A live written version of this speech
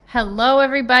Hello,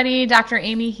 everybody. Dr.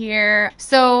 Amy here.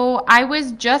 So I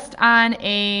was just on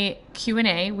a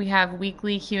Q&A. We have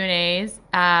weekly Q&As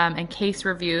and case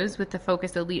reviews with the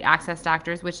Focus Elite Access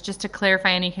doctors, which, just to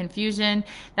clarify any confusion,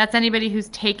 that's anybody who's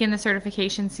taken the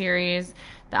certification series,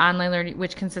 the online learning,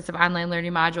 which consists of online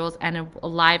learning modules and a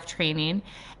live training,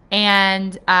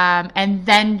 and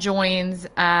then joins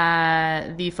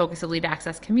the Focus Elite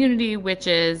Access community, which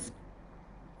is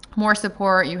more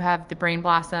support. You have the Brain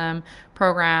Blossom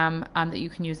program that you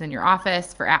can use in your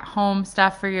office for at-home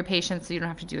stuff for your patients, so you don't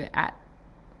have to do it at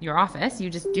your office. You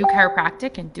just do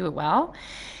chiropractic and do it well.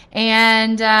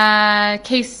 And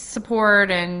case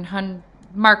support and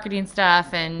marketing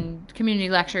stuff and community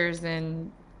lectures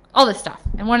and all this stuff.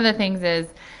 And one of the things is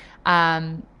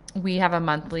we have a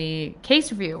monthly case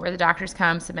review where the doctors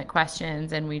come, submit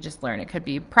questions, and we just learn. It could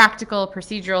be practical,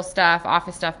 procedural stuff,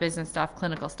 office stuff, business stuff,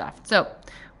 clinical stuff. So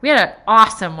we had an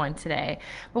awesome one today.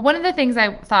 But one of the things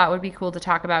I thought would be cool to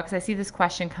talk about, because I see this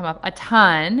question come up a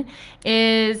ton,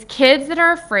 is kids that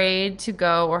are afraid to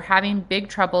go or having big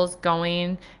troubles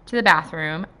going to the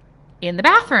bathroom in the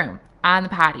bathroom on the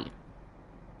potty.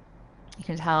 You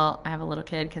can tell I have a little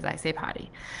kid because I say potty.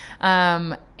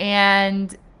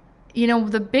 And you know,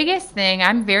 the biggest thing,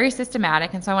 I'm very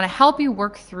systematic, and so I want to help you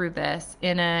work through this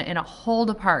in a hold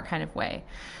apart kind of way.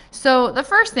 So the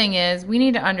first thing is we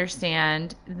need to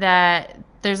understand that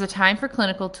there's a time for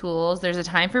clinical tools, there's a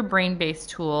time for brain-based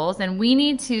tools, and we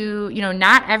need to, you're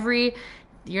not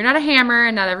a hammer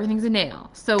and not everything's a nail.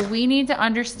 So we need to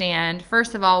understand,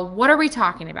 first of all, what are we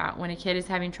talking about when a kid is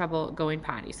having trouble going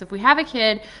potty? So if we have a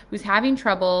kid who's having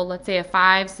trouble, let's say a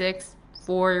 5, 6,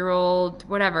 4-year-old,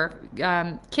 whatever,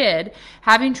 kid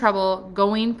having trouble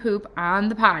going poop on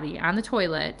the potty, on the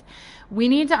toilet, we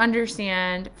need to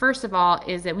understand, first of all,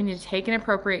 is that we need to take an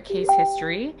appropriate case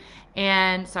history.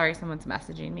 And sorry, someone's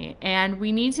messaging me. And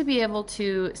we need to be able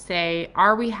to say,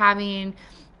 are we having,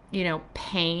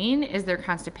 pain? Is there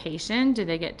constipation? Do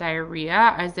they get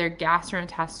diarrhea? Is there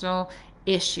gastrointestinal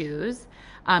issues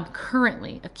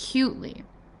currently, acutely?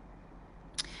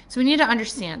 So we need to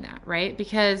understand that, right?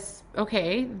 Because,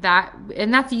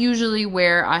 that's usually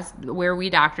where we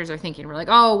doctors are thinking. We're like,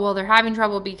 oh, well, they're having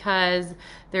trouble because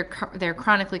they're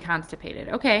chronically constipated.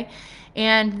 Okay.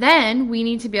 And then we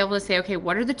need to be able to say, okay,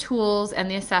 what are the tools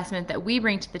and the assessment that we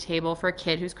bring to the table for a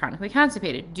kid who's chronically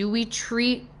constipated? Do we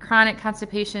treat chronic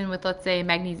constipation with, let's say,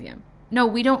 magnesium? No,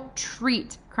 we don't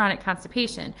treat chronic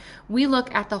constipation. We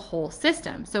look at the whole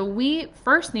system. So we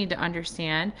first need to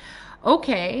understand,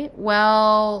 okay,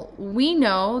 well, we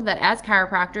know that as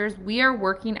chiropractors, we are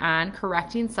working on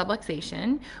correcting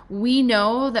subluxation. We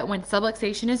know that when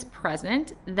subluxation is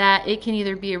present, that it can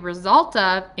either be a result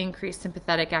of increased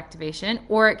sympathetic activation,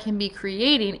 or it can be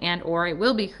creating or it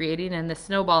will be creating, and the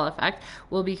snowball effect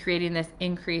will be creating this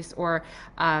increase or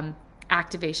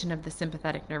activation of the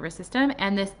sympathetic nervous system,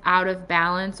 and this out of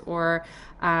balance or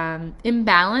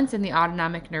imbalance in the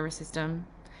autonomic nervous system.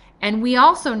 And we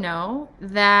also know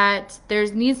that there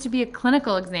needs to be a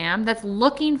clinical exam that's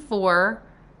looking for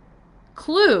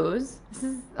clues. This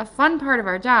is a fun part of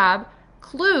our job.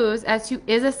 Clues as to,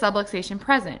 is a subluxation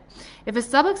present? If a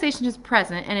subluxation is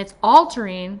present and it's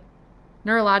altering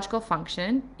neurological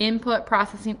function, input,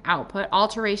 processing, output,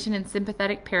 alteration in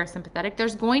sympathetic, parasympathetic,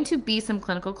 there's going to be some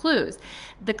clinical clues.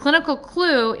 The clinical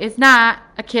clue is not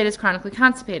a kid is chronically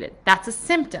constipated. That's a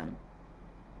symptom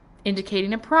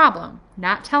indicating a problem,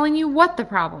 not telling you what the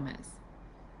problem is.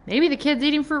 Maybe the kid's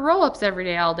eating fruit roll-ups every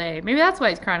day all day. Maybe that's why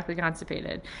he's chronically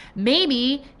constipated.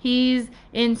 Maybe he's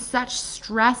in such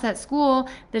stress at school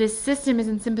that his system is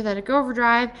in sympathetic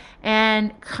overdrive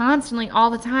and constantly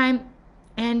all the time,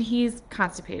 and he's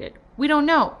constipated. We don't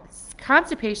know.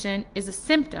 Constipation is a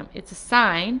symptom. It's a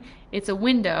sign. It's a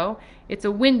window. It's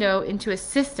a window into a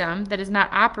system that is not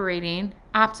operating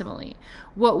optimally.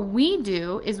 What we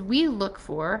do is we look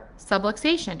for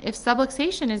subluxation. If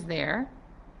subluxation is there,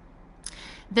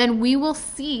 then we will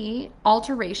see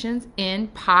alterations in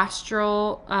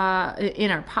postural,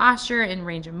 in our posture, in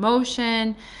range of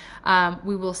motion.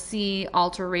 We will see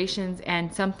alterations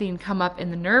and something come up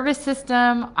in the nervous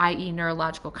system, i.e.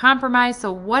 neurological compromise.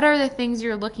 So what are the things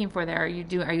you're looking for there? Are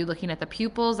you looking at the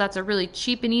pupils? That's a really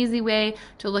cheap and easy way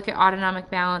to look at autonomic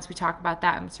balance. We talk about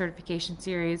that in the certification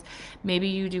series. Maybe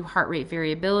you do heart rate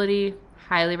variability,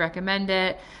 highly recommend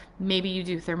it. Maybe you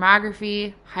do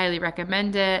thermography, highly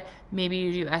recommend it. Maybe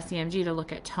you do SEMG to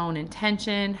look at tone and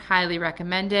tension, highly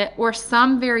recommend it, or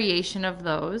some variation of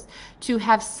those to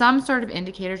have some sort of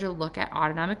indicator to look at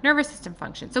autonomic nervous system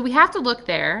function. So we have to look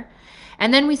there,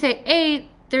 and then we say, hey,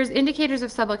 there's indicators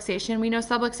of subluxation. We know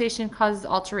subluxation causes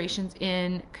alterations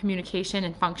in communication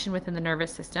and function within the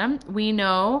nervous system. We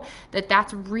know that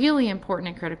that's really important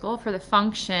and critical for the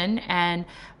function and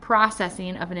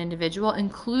processing of an individual,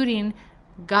 including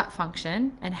gut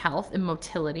function and health and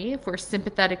motility. If we're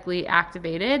sympathetically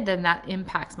activated, then that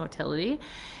impacts motility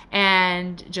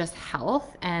and just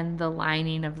health and the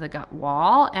lining of the gut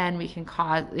wall, and it can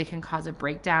cause a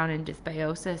breakdown and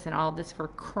dysbiosis and all of this for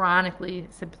chronically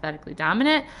sympathetically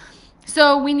dominant.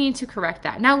 So we need to correct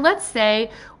that. Now let's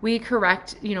say we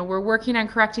correct, we're working on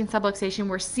correcting subluxation.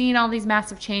 We're seeing all these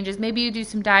massive changes. Maybe you do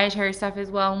some dietary stuff as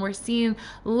well, and we're seeing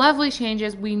lovely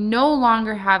changes. We no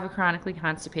longer have a chronically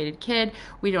constipated kid.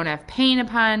 We don't have pain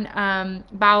upon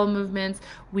bowel movements.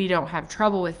 We don't have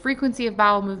trouble with frequency of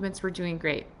bowel movements. We're doing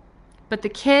great. But the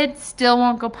kid still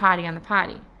won't go potty on the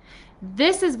potty.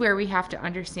 This is where we have to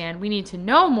understand we need to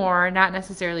know more, not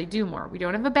necessarily do more. We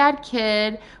don't have a bad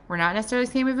kid. We're not necessarily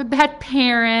saying we have a bad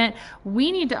parent.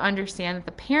 We need to understand that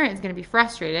the parent is going to be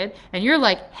frustrated, and you're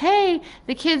like, hey,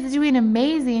 the kid's doing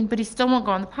amazing, but he still won't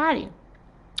go on the potty.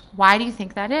 Why do you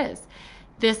think that is?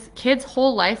 This kid's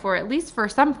whole life, or at least for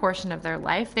some portion of their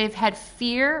life, they've had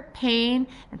fear, pain,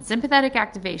 and sympathetic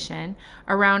activation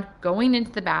around going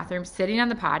into the bathroom, sitting on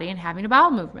the potty, and having a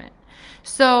bowel movement.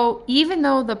 So even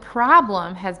though the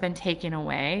problem has been taken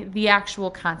away, the actual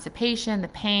constipation, the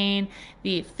pain,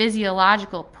 the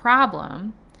physiological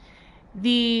problem,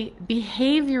 the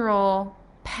behavioral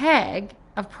peg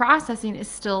of processing is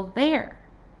still there.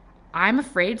 I'm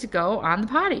afraid to go on the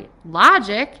potty.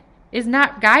 Logic is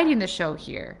not guiding the show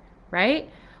here, right?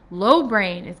 Low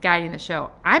brain is guiding the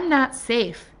show. I'm not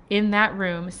safe in that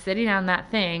room, sitting on that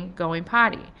thing, going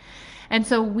potty. And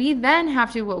so we then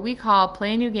have to, what we call,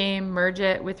 play a new game, merge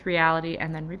it with reality,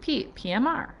 and then repeat,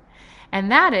 PMR. And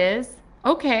that is,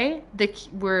 okay,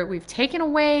 we've taken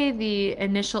away the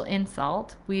initial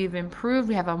insult. We've improved.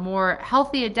 We have a more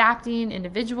healthy, adapting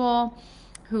individual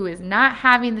who is not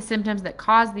having the symptoms that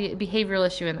caused the behavioral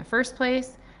issue in the first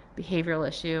place,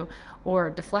 or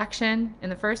deflection in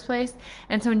the first place.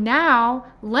 And so now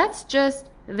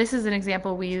this is an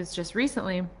example we used just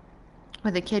recently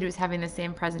with a kid who's having the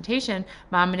same presentation.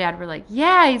 Mom and dad were like,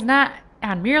 yeah, he's not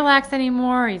on Miralax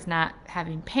anymore. He's not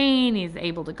having pain. He's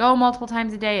able to go multiple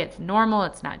times a day. It's normal.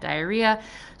 It's not diarrhea.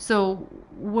 So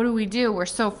what do? We're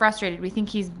so frustrated. We think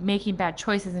he's making bad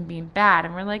choices and being bad.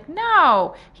 And we're like,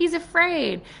 no, he's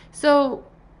afraid. So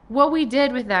what we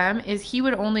did with them is he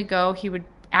would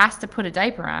ask to put a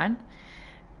diaper on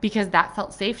because that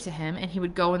felt safe to him, and he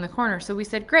would go in the corner. So we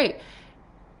said, great.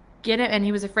 Get it. And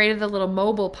he was afraid of the little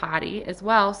mobile potty as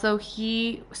well. So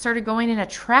he started going in a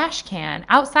trash can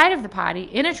outside of the potty,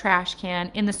 in a trash can,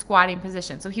 in the squatting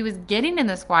position. So he was getting in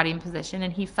the squatting position,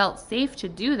 and he felt safe to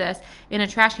do this in a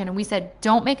trash can. And we said,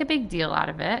 don't make a big deal out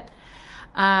of it.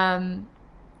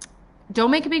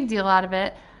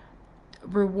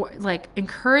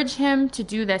 Encourage him to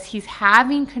do this. He's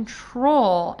having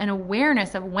control and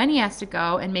awareness of when he has to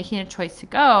go and making a choice to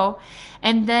go.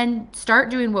 And then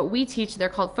start doing what we teach. They're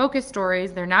called focus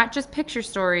stories. They're not just picture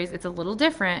stories. It's a little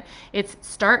different. It's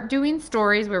start doing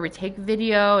stories where we take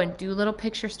video and do little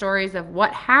picture stories of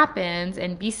what happens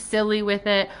and be silly with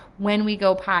it when we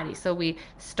go potty. So we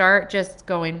start just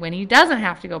going when he doesn't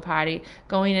have to go potty,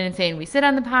 going in and saying we sit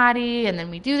on the potty, and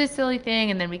then we do this silly thing,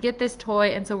 and then we get this toy.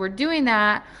 And so we're doing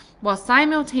that while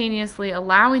simultaneously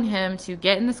allowing him to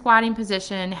get in the squatting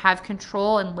position, have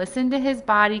control, and listen to his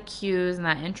body cues and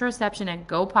that interoception, and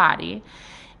go potty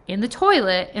in the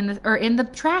toilet, in the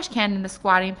trash can, in the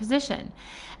squatting position.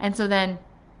 And so then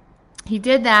he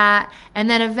did that, and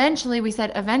then eventually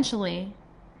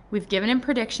we've given him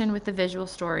prediction with the visual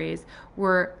stories.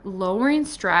 We're lowering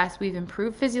stress. We've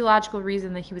improved physiological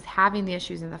reason that he was having the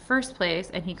issues in the first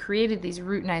place, and he created these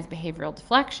routinized behavioral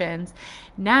deflections.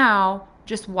 Now,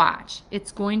 just watch.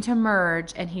 It's going to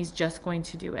merge, and he's just going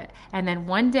to do it. And then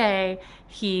one day,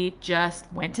 he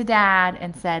just went to dad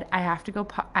and said, I have to go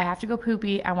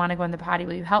poopy. I want to go in the potty.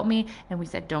 Will you help me? And we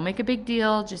said, don't make a big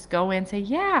deal. Just go in, say,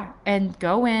 yeah, and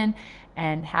go in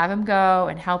and have him go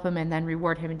and help him, and then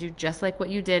reward him and do just like what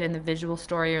you did in the visual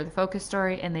story or the focus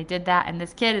story. And they did that, and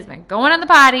this kid has been going on the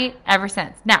potty ever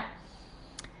since. Now,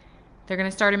 they're going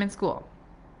to start him in school.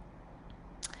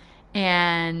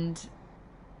 And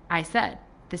I said,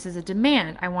 this is a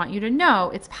demand. I want you to know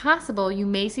it's possible you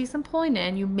may see some pulling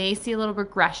in. You may see a little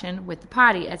regression with the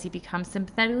potty as he becomes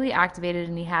sympathetically activated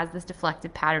and he has this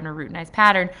deflected pattern or routinized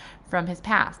pattern from his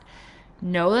past.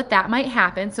 Know that might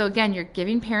happen. So again, you're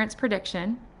giving parents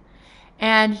prediction,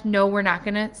 And no, we're not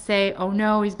going to say, oh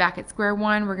no, he's back at square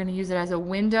one. We're going to use it as a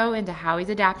window into how he's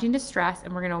adapting to stress,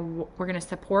 and we're going to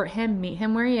support him, meet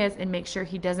him where he is, and make sure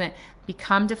he doesn't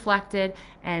become deflected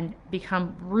and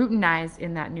become routinized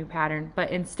in that new pattern, but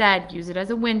instead use it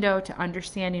as a window to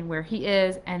understanding where he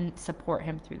is and support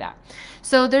him through that.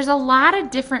 So there's a lot of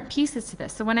different pieces to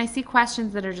this. So when I see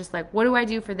questions that are just like, what do I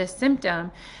do for this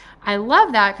symptom? I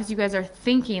love that because you guys are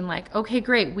thinking like, okay,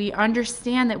 great, we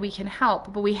understand that we can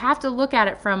help, but we have to look at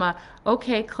it from a,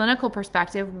 okay, clinical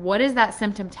perspective. What is that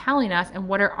symptom telling us, and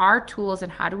what are our tools,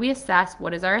 and how do we assess?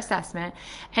 What is our assessment?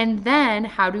 And then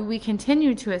how do we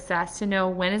continue to assess to know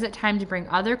when is it time to bring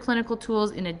other clinical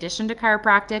tools in addition to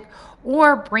chiropractic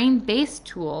or brain-based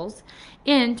tools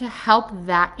in to help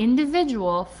that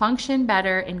individual function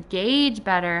better, engage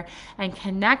better, and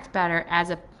connect better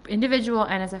as a individual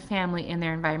and as a family in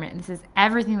their environment. And this is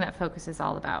everything that Focus is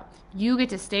all about. You get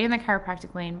to stay in the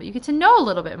chiropractic lane, but you get to know a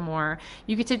little bit more.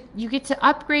 You get to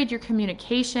upgrade your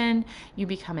communication. You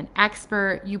become an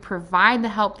expert. You provide the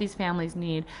help these families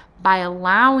need by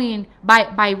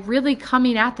really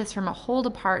coming at this from a hold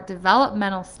apart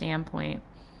developmental standpoint,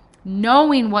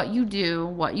 knowing what you do,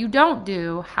 what you don't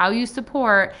do, how you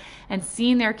support, and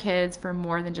seeing their kids for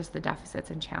more than just the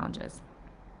deficits and challenges.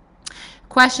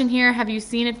 Question here, have you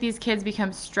seen if these kids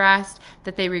become stressed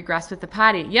that they regress with the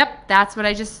potty? Yep, that's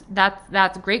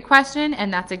a great question,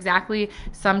 and that's exactly,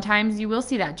 sometimes you will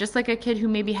see that. Just like a kid who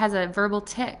maybe has a verbal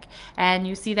tic, and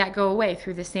you see that go away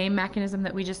through the same mechanism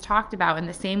that we just talked about, and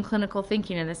the same clinical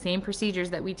thinking, and the same procedures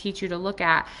that we teach you to look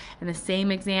at, and the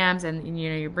same exams, and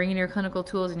you're bringing your clinical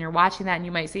tools, and you're watching that, and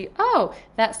you might see, oh,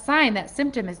 that sign, that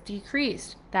symptom has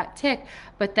decreased, that tic,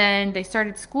 but then they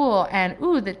started school, and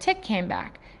ooh, the tic came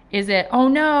back. Is it, oh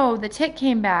no, the tic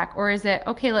came back? Or is it,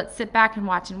 okay, let's sit back and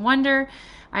watch and wonder?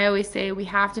 I always say we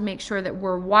have to make sure that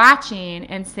we're watching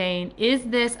and saying, is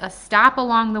this a stop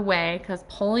along the way? Because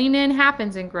pulling in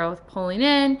happens in growth, pulling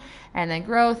in and then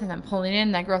growth and then pulling in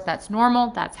and then growth. That's normal,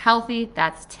 that's healthy,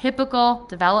 that's typical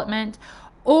development.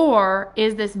 Or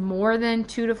is this more than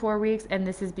 2 to 4 weeks and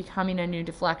this is becoming a new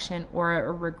deflection or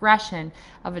a regression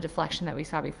of a deflection that we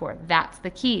saw before? That's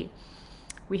the key.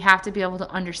 We have to be able to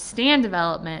understand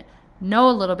development, know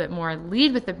a little bit more,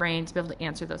 lead with the brain to be able to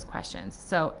answer those questions.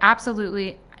 So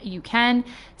absolutely, you can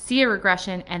see a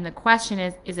regression, and the question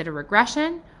is it a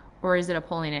regression or is it a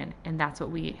pulling in? And that's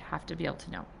what we have to be able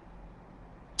to know.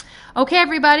 Okay,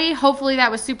 everybody, hopefully that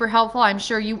was super helpful. I'm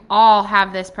sure you all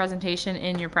have this presentation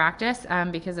in your practice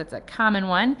because it's a common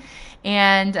one.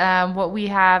 And what we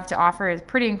have to offer is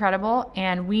pretty incredible.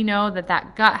 And we know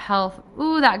that gut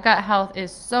health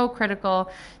is so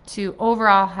critical to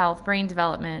overall health, brain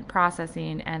development,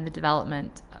 processing, and the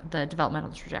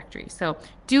developmental trajectory. So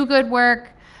do good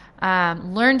work,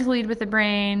 learn to lead with the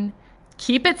brain,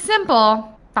 keep it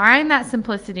simple, find that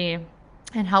simplicity,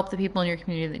 and help the people in your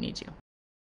community that need you.